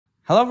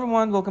Hello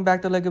everyone, welcome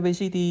back to Lego Bay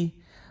City.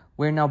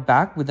 We're now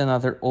back with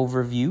another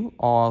overview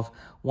of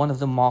one of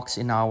the mocks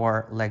in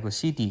our Lego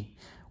City.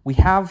 We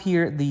have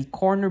here the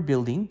corner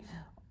building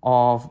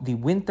of the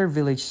Winter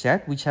Village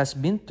set, which has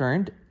been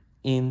turned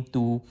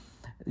into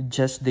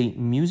just the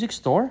music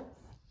store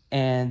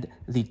and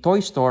the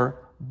toy store,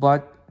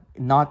 but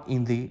not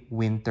in the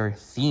winter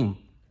theme.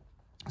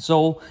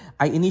 So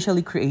I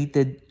initially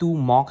created two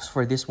mocks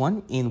for this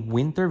one in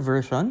winter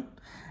version,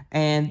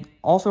 and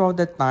all throughout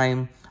that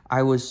time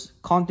I was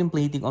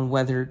contemplating on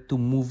whether to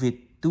move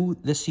it to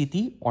the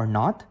city or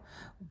not,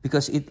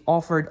 because it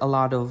offered a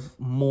lot of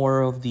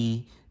more of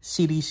the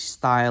city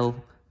style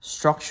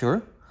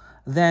structure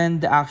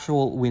than the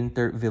actual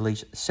winter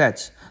village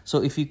sets.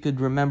 So if you could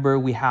remember,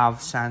 we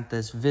have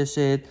Santa's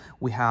visit,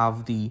 we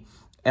have the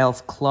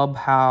elf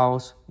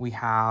clubhouse, we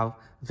have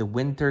the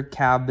winter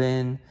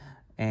cabin,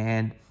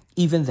 and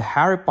even the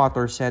Harry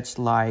Potter sets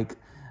like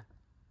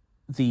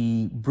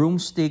the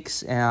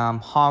Broomsticks,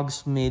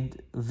 Hogsmeade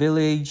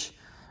Village.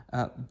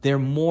 They're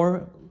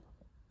more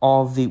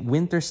of the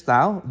winter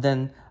style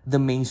than the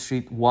Main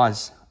Street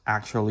was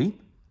actually,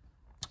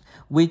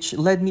 which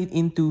led me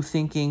into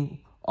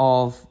thinking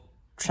of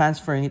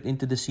transferring it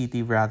into the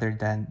city rather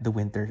than the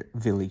winter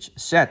village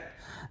set.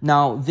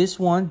 Now, this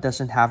one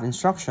doesn't have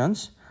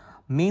instructions,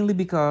 mainly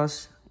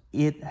because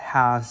it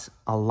has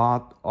a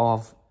lot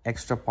of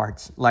extra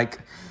parts. Like,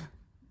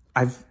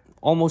 I've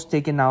almost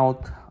taken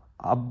out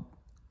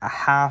a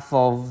half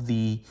of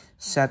the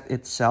set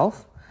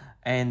itself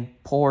and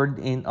poured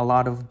in a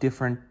lot of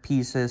different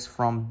pieces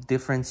from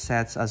different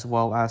sets, as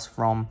well as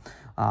from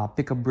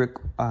pick-a-brick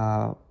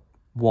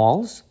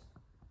walls,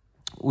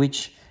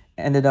 which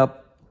ended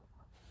up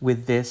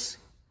with this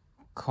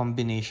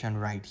combination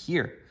right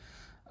here.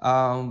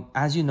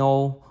 As you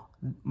know,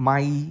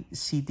 my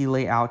city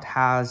layout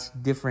has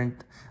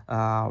different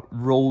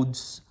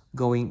roads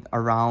going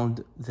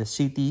around the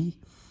city,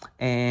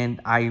 and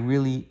I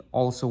really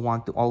also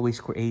want to always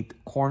create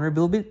corner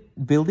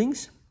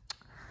buildings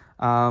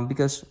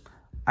because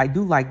I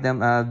do like them.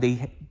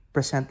 They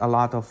present a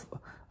lot of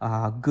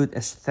good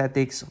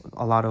aesthetics,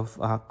 a lot of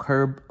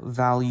curb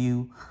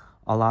value,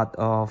 a lot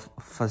of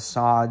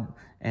facade,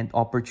 and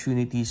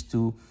opportunities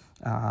to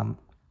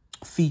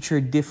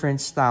feature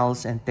different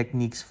styles and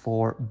techniques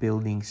for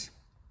buildings.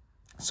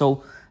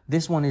 So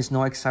this one is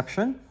no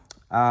exception.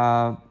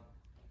 I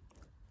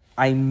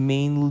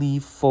mainly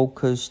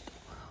focused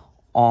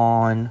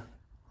on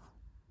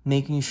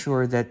making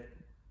sure that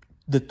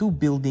the two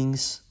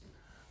buildings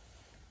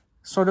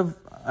sort of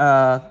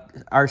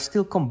are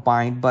still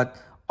combined but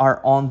are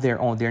on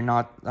their own. They're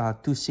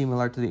not too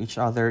similar to each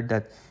other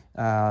that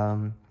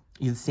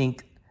you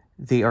think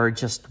they are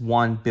just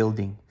one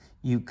building.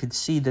 You could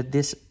see that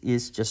this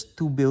is just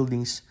two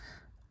buildings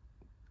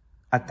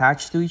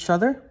attached to each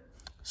other.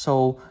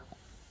 So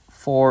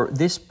for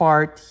this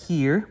part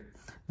here,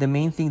 the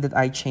main thing that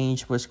I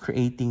changed was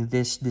creating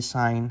this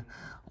design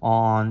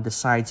on the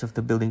sides of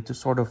the building to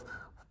sort of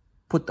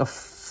put a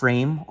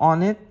frame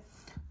on it.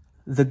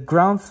 The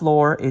ground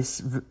floor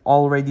is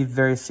already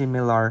very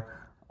similar,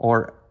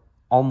 or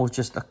almost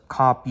just a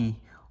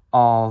copy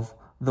of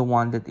the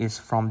one that is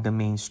from the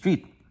main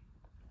street.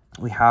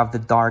 We have the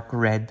dark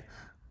red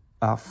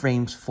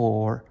frames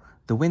for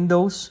the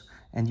windows,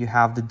 and you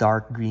have the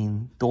dark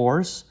green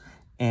doors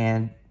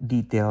and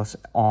details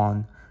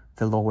on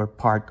the lower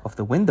part of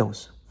the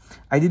windows.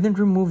 I didn't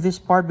remove this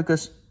part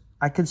because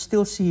I could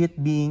still see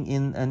it being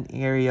in an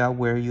area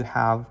where you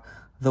have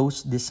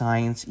those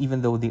designs,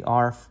 even though they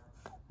are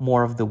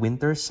more of the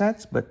winter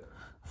sets. But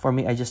for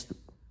me, I just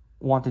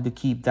wanted to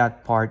keep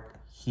that part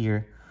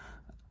here.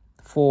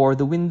 For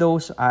the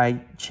windows,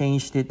 I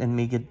changed it and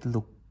made it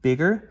look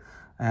bigger.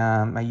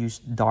 I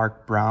used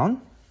dark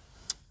brown,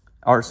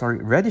 or sorry,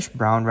 reddish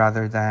brown,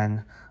 rather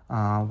than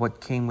what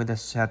came with the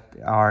set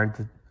are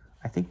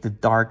I think the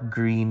dark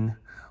green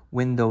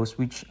windows,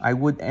 which I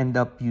would end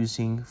up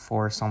using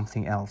for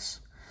something else.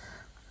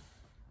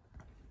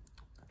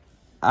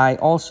 I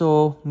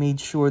also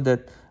made sure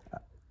that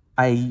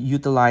I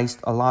utilized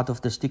a lot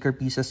of the sticker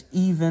pieces.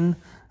 Even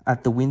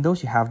at the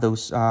windows, you have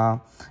those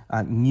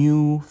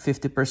new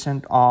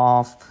 50%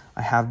 off.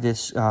 I have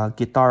this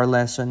guitar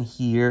lesson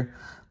here,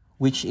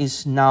 which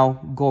is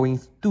now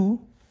going to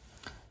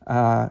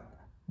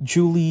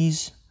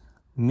Julie's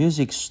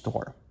Music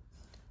Store.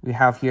 We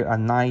have here a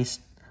nice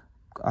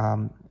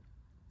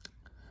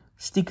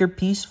sticker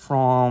piece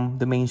from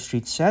the Main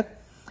Street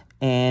set,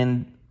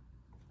 and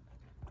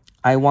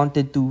I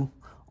wanted to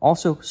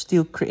also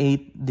still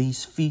create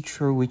this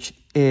feature, which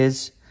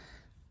is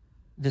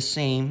the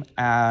same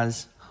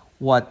as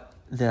what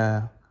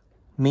the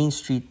Main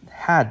Street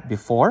had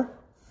before,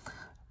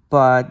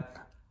 but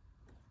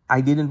I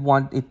didn't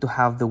want it to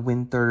have the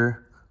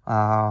winter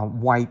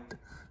white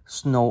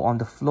snow on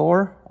the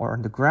floor or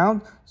on the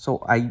ground,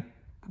 so I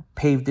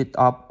paved it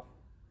up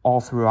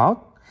all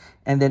throughout.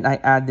 And then I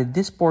added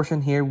this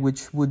portion here,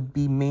 which would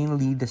be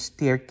mainly the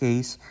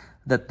staircase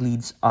that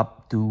leads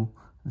up to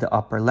the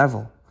upper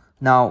level.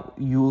 Now,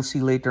 you will see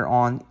later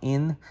on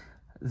in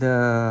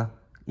the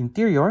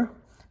interior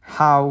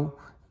how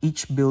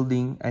each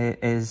building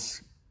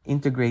is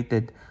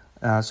integrated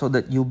so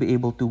that you'll be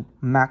able to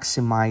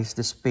maximize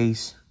the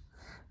space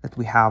that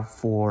we have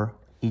for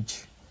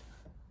each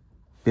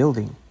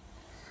building.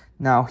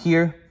 Now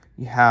here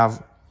you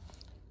have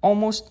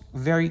almost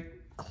very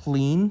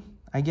clean,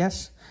 I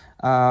guess.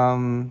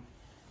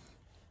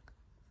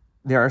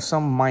 There are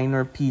some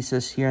minor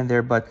pieces here and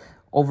there, but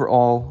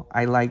overall,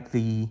 I like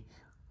the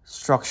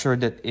structure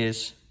that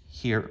is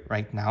here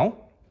right now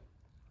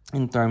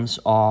in terms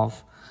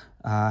of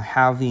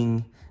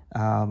having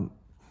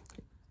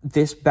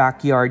this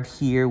backyard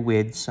here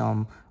with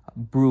some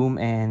broom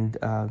and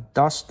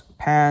dust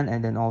pan,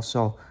 and then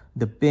also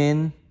the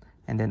bin,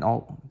 and then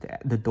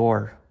the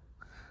door.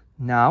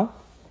 Now,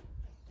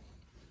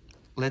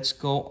 let's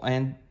go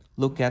and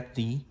look at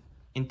the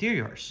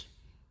interiors.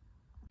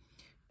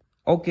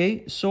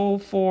 Okay, so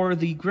for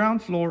the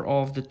ground floor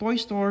of the toy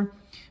store,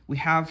 we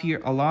have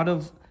here a lot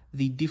of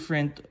the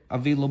different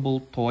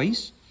available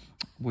toys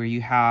where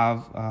you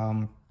have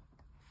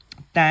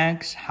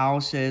tanks,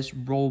 houses,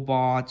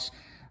 robots,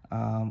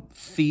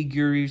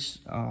 figures,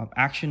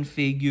 action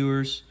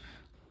figures,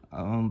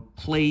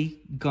 play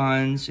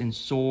guns and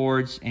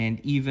swords, and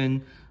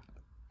even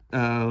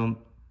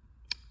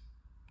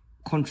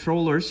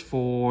controllers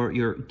for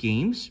your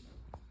games.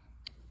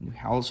 We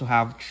also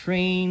have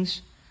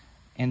trains,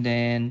 and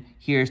then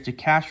here's the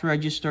cash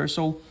register.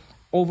 So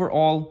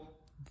overall,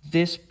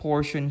 this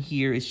portion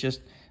here is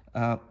just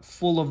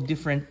full of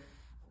different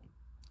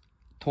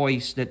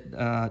toys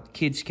that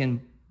kids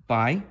can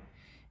buy.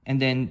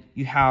 And then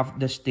you have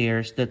the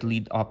stairs that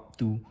lead up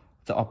to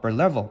the upper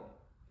level.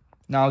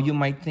 Now you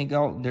might think,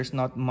 oh, there's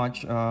not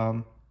much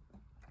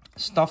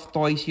stuffed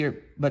toys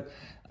here, but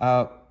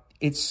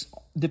it's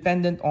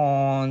dependent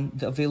on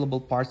the available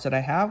parts that I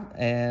have,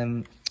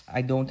 and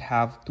I don't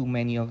have too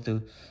many of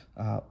the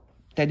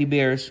teddy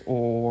bears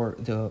or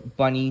the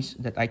bunnies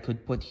that I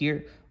could put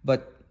here,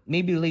 but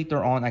maybe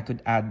later on I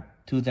could add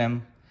to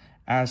them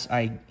as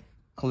I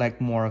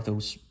collect more of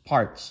those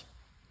parts.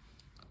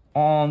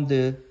 On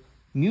the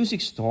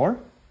music store,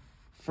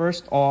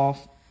 first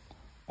off,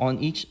 on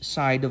each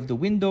side of the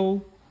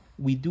window,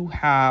 we do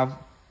have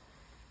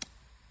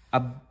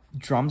a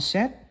drum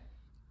set.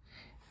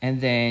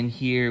 And then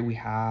here we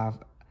have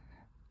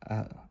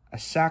a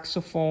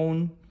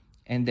saxophone.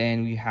 And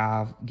then we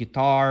have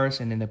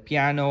guitars and then a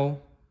piano.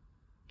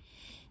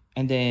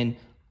 And then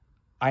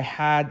I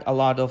had a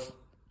lot of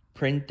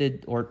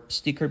printed or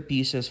sticker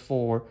pieces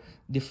for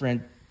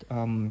different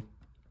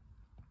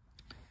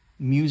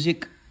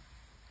music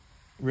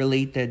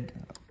related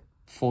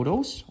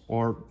photos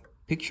or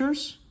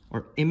pictures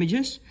or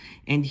images.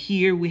 And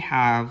here we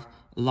have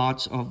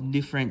lots of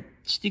different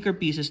sticker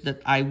pieces that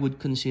I would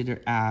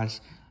consider as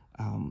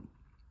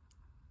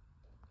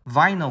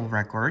vinyl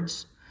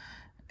records.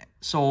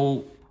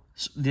 So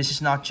this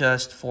is not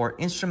just for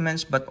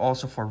instruments but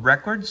also for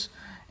records,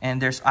 and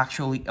there's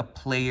actually a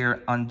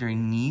player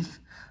underneath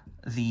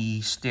the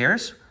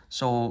stairs,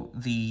 so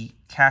the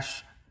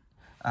cashier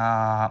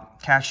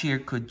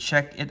could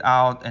check it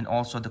out, and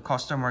also the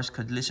customers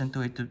could listen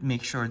to it to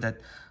make sure that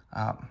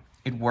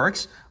it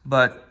works.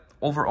 But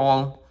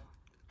overall,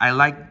 I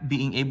like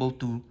being able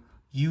to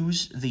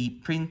use the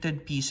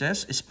printed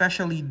pieces,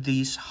 especially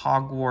these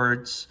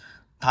Hogwarts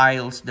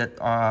tiles that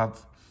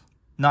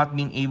not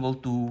being able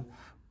to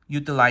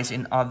utilize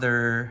in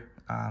other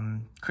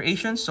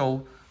creations,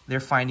 so they're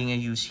finding a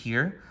use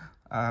here.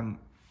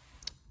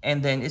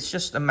 And then it's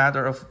just a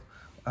matter of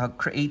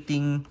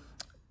creating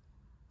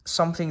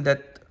something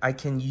that I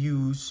can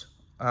use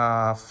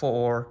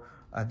for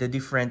the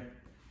different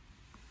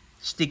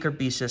sticker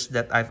pieces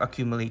that I've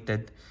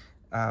accumulated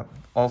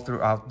all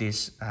throughout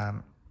this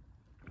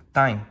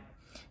time.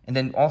 And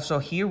then also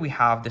here we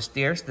have the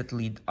stairs that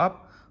lead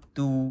up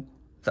to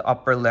the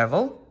upper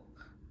level.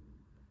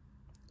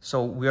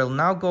 So we'll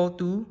now go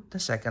to the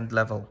second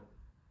level.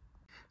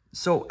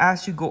 So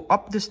as you go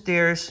up the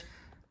stairs,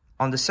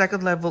 on the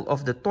second level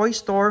of the toy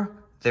store,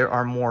 there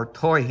are more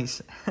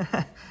toys.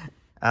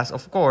 As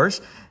of course,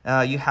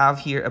 you have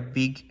here a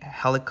big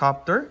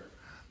helicopter.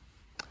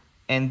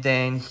 And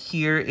then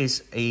here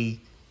is a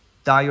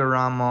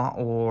diorama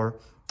or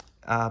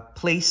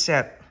play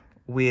set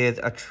with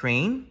a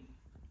train.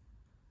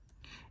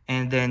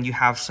 And then you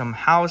have some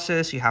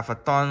houses, you have a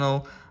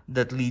tunnel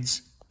that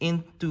leads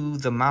into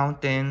the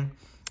mountain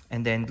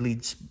and then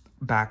leads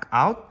back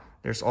out.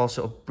 There's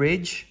also a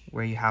bridge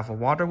where you have a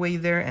waterway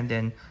there, and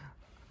then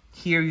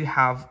here you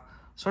have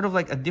sort of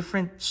like a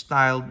different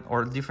style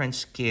or different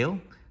scale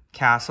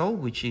castle,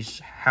 which is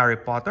Harry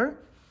Potter.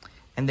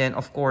 And then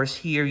of course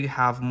here you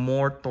have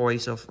more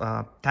toys of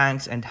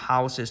tanks and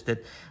houses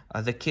that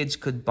the kids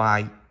could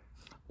buy,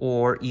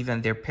 or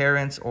even their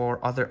parents or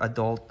other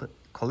adult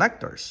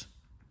collectors.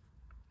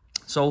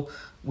 So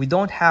we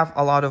don't have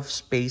a lot of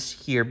space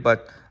here,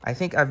 but I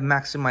think I've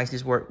maximized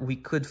this where we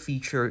could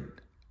feature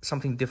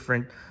something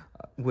different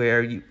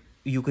where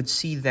you could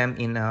see them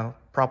in a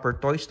proper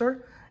toy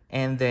store,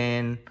 and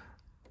then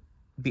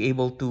be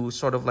able to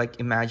sort of like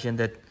imagine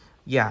that,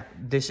 yeah,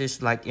 this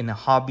is like in a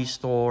hobby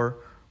store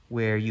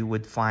where you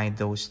would find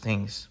those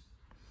things.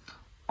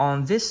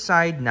 On this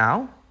side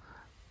now,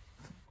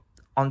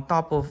 on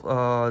top of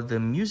the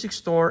music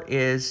store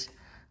is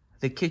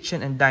the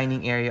kitchen and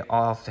dining area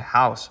of the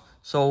house.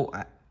 So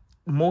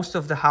most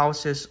of the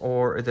houses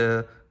or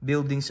the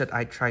buildings that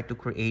I try to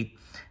create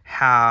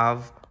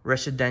have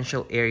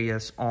residential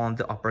areas on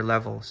the upper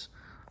levels.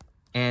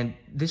 And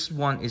this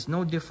one is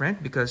no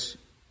different, because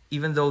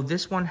even though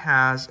this one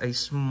has a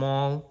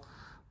small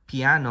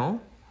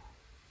piano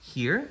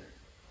here,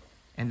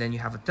 and then you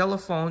have a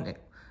telephone,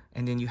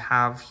 and then you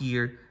have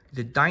here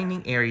the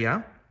dining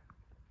area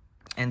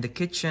and the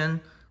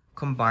kitchen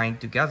combined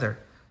together.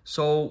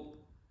 So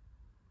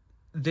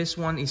this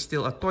one is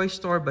still a toy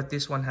store, but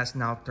this one has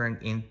now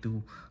turned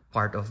into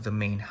part of the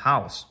main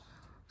house.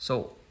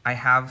 So I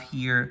have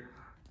here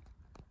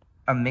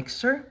a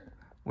mixer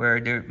where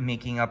they're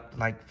making up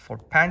like for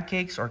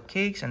pancakes or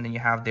cakes, and then you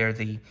have there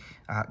the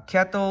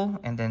kettle,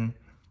 and then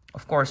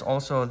of course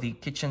also the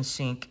kitchen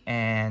sink,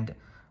 and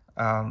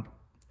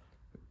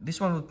this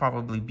one would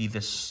probably be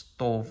the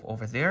stove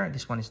over there.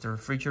 This one is the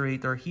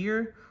refrigerator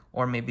here,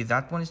 or maybe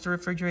that one is the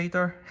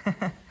refrigerator.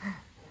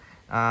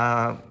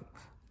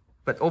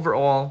 But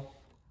overall,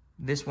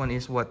 this one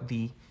is what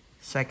the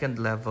second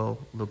level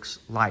looks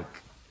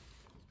like.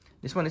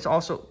 This one is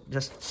also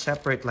just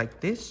separate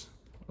like this.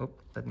 Oh,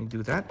 let me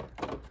do that.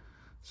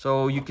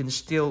 So you can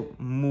still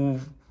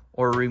move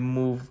or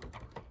remove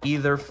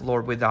either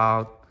floor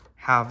without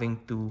having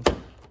to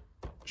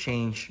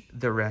change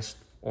the rest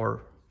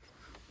or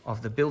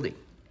of the building.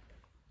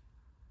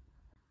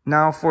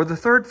 Now for the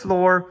third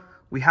floor,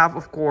 we have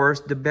of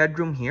course the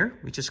bedroom here,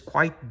 which is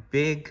quite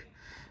big,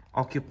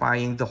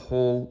 occupying the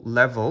whole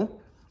level.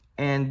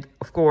 And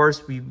of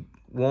course, we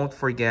won't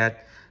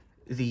forget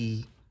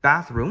the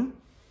bathroom.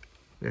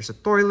 There's a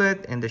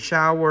toilet and the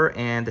shower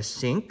and the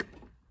sink.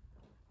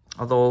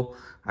 Although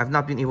I've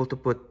not been able to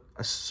put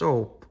a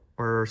soap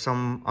or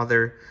some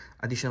other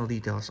additional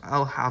details.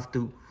 I'll have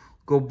to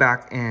go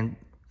back and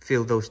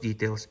fill those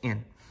details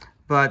in.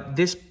 But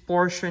this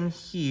portion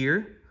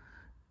here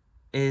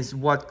is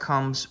what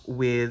comes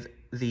with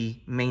the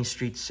Main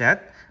Street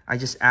set. I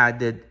just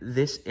added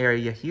this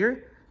area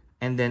here,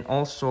 and then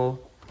also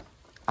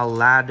a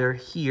ladder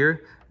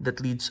here that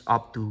leads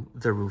up to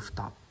the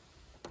rooftop.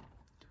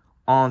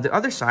 On the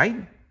other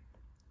side,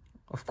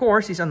 of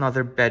course, is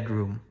another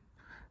bedroom.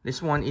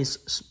 This one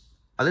is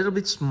a little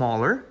bit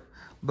smaller,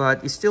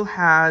 but it still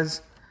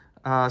has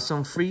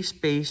some free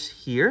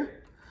space here.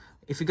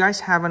 If you guys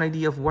have an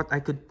idea of what I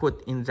could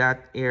put in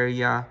that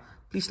area,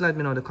 please let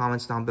me know in the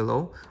comments down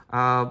below.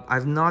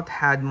 I've not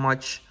had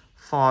much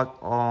thought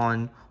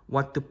on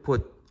what to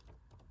put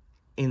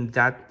in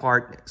that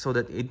part so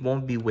that it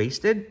won't be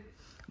wasted.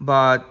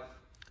 But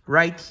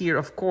right here,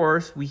 of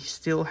course, we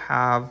still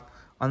have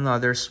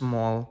another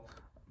small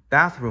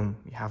bathroom.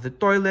 We have the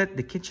toilet,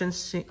 the kitchen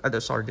sink,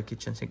 the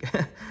kitchen sink,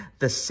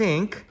 the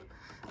sink.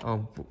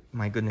 Oh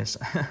my goodness.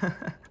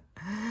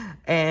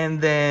 And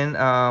then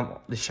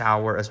the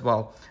shower as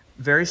well.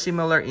 Very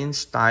similar in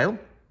style,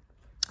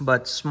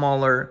 but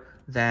smaller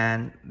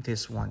than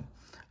this one.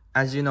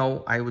 As you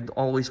know, I would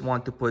always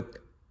want to put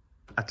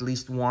at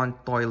least one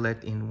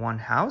toilet in one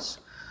house.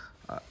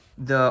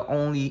 The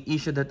only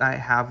issue that I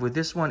have with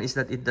this one is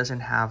that it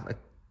doesn't have a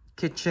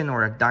kitchen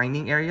or a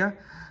dining area.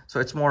 So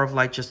it's more of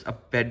like just a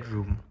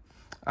bedroom.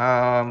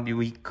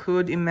 We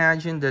could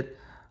imagine that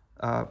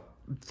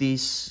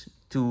these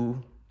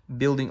two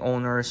building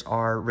owners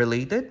are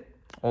related,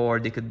 or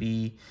they could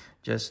be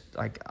just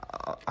like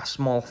a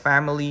small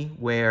family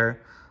where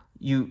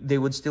they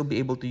would still be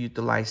able to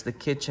utilize the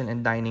kitchen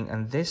and dining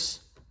on this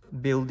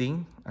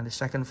building on the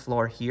second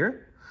floor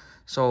here.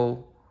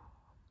 So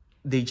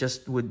they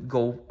just would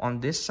go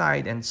on this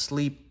side and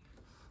sleep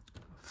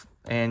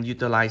and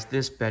utilize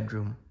this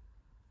bedroom.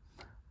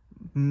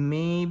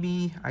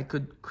 Maybe I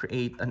could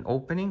create an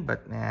opening,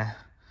 but nah,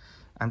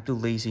 I'm too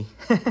lazy.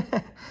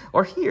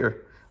 Or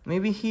here,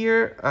 maybe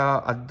here,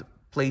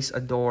 place a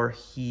door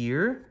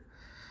here,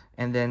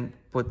 and then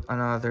put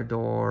another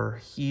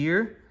door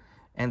here,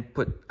 and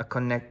put a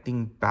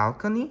connecting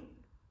balcony.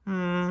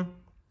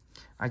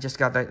 I just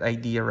got that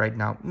idea right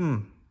now.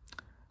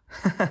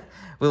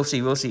 We'll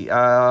see.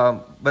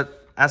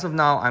 But as of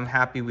now, I'm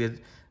happy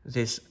with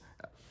this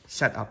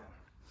setup.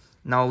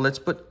 Now let's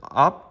put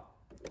up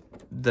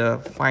the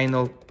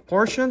final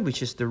portion,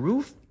 which is the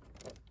roof.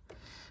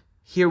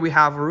 Here we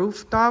have a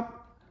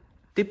rooftop.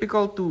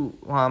 Typical to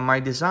my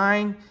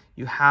design,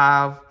 you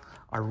have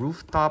a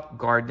rooftop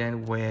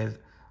garden with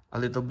a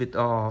little bit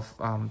of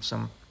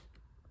some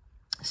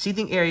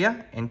seating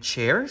area and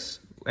chairs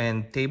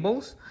and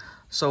tables,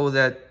 so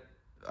that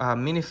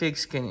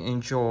minifigs can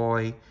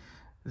enjoy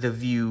the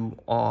view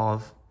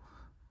of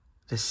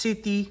the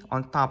city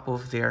on top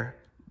of their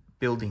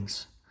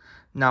buildings.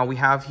 Now we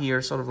have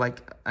here sort of like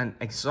an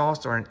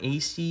exhaust or an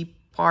AC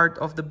part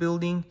of the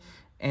building.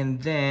 And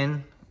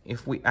then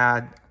if we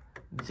add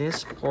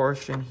this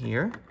portion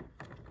here,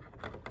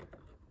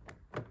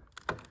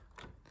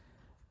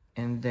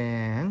 and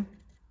then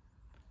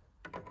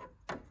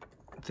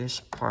this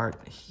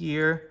part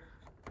here,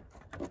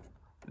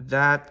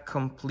 that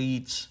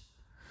completes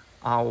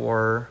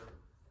our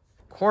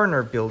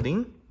corner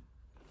building.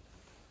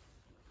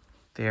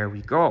 There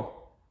we go.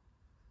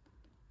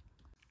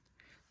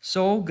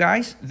 So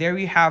guys, there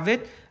you have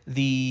it,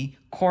 the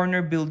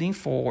corner building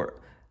for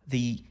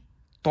the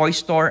toy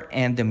store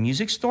and the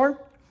music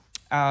store.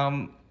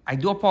 I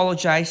do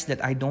apologize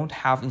that I don't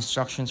have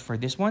instructions for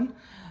this one.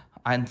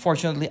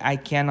 Unfortunately, I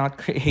cannot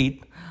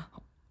create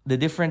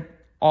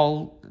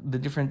all the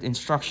different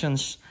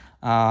instructions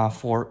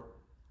for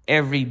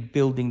every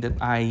building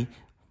that I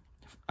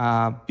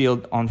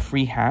build on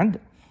freehand.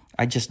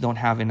 I just don't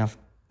have enough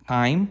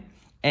time.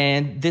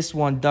 And this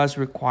one does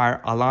require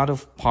a lot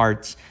of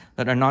parts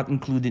that are not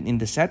included in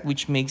the set,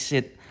 which makes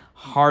it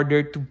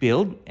harder to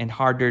build and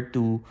harder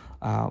to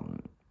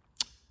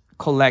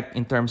collect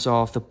in terms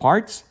of the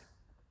parts.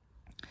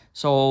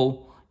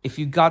 So if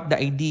you got the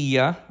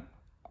idea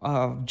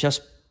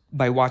just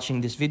by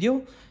watching this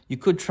video, you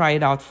could try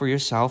it out for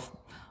yourself.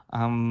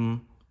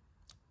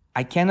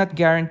 I cannot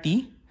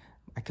guarantee,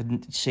 I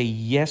couldn't say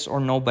yes or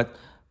no, but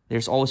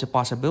there's always a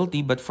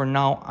possibility. But for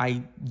now,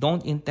 I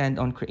don't intend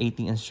on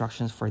creating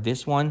instructions for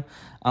this one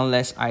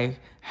unless I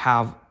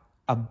have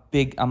a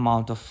big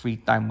amount of free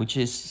time, which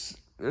is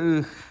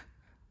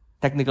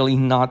technically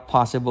not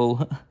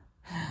possible.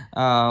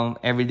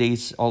 Every day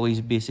is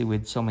always busy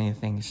with so many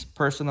things,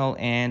 personal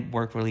and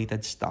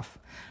work-related stuff.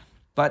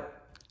 But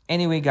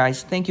anyway,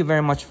 guys, thank you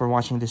very much for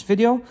watching this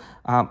video.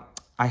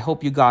 I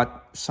hope you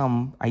got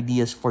some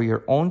ideas for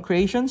your own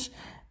creations.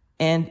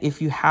 And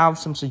if you have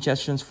some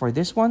suggestions for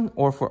this one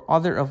or for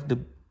other of the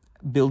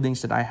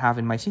buildings that I have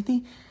in my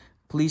city,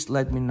 please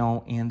let me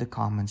know in the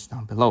comments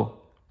down below.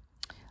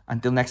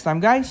 Until next time,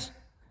 guys,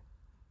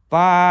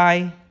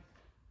 bye.